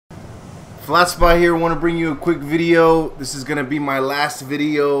Flatspot here. Want to bring you a quick video. This is gonna be my last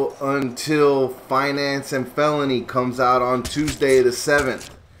video until Finance and Felony comes out on Tuesday the 7th.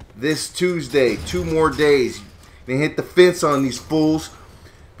 This Tuesday, 2 more days. Then hit the fence on these fools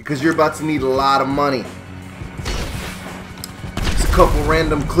because you're about to need a lot of money. Just a couple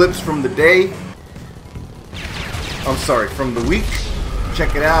random clips from the day. I'm sorry, from the week.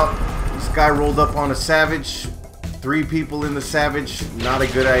 Check it out. This guy rolled up on a Savage. 3 people in the Savage, not a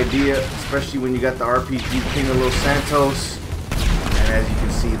good idea, especially when you got the RPG King of Los Santos. And as you can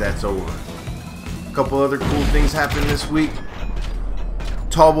see, that's over. A couple other cool things happened this week.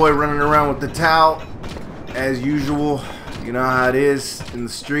 Tallboy running around with the towel, as usual. You know how it is in the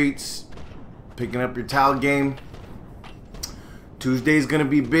streets, picking up your towel game. Tuesday's gonna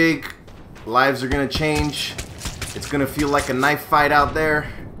be big. Lives are gonna change. It's gonna feel like a knife fight out there.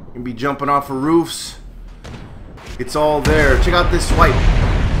 You're gonna be jumping off of roofs. It's all there. Check out this swipe.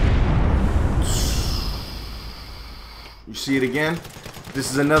 You see it again? This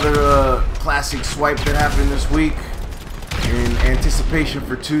is another classic swipe that happened this week in anticipation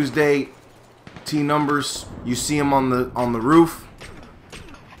for Tuesday. T numbers. You see them on the roof,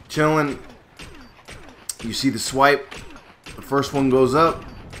 chilling. You see the swipe. The first one goes up.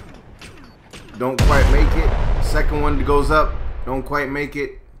 Don't quite make it. Second one goes up. Don't quite make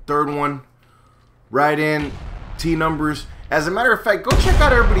it. Third one, right in. T numbers. As a matter of fact, go check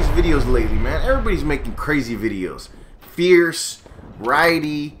out everybody's videos lately, man. Everybody's making crazy videos. Fierce,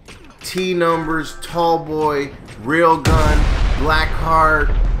 Righty, T numbers, Tallboy, Railgun, Blackheart.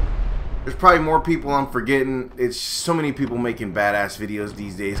 There's probably more people I'm forgetting. It's so many people making badass videos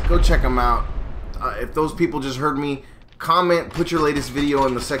these days. Go check them out. If those people just heard me, comment, put your latest video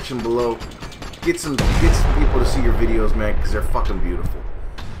in the section below. Get some people to see your videos, man, because they're fucking beautiful.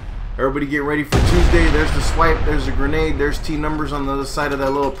 Everybody get ready for Tuesday. There's the swipe, there's the grenade, there's T numbers on the other side of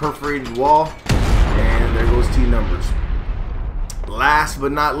that little perforated wall. And there goes T numbers. Last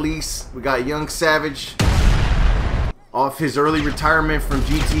but not least, we got Young Savage off his early retirement from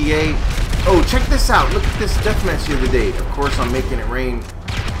GTA. Oh, check this out. Look at this deathmatch the other day. Of course, I'm making it rain.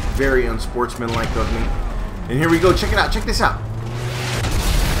 Very unsportsmanlike of me. And here we go. Check it out. Check this out.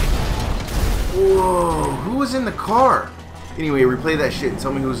 Whoa, who was in the car? Anyway, replay that shit and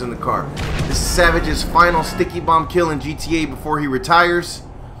tell me who's in the car. This is Savage's final sticky bomb kill in GTA before he retires.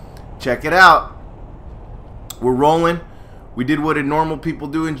 Check it out. We're rolling. We did what normal people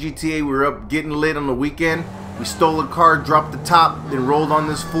do in GTA. We were up getting lit on the weekend. We stole a car, dropped the top, then rolled on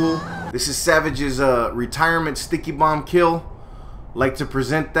this fool. This is Savage's retirement sticky bomb kill. Like to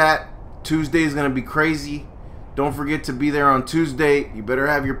present that. Tuesday is going to be crazy. Don't forget to be there on Tuesday. You better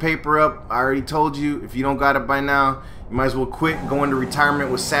have your paper up. I already told you. If you don't got it by now, you might as well quit, go into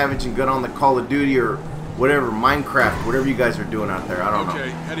retirement with Savage and get on the Call of Duty or whatever, Minecraft, whatever you guys are doing out there. I don't know. Okay,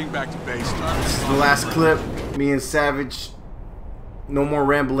 heading back to base. This is the last clip. Me and Savage. No more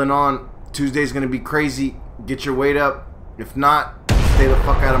rambling on. Tuesday's going to be crazy. Get your weight up. If not, stay the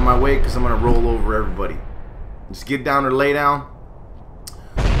fuck out of my way because I'm going to roll over everybody. Just get down or lay down.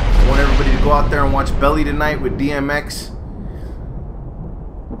 I want everybody to go out there and watch Belly tonight with DMX.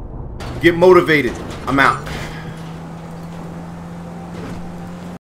 Get motivated. I'm out.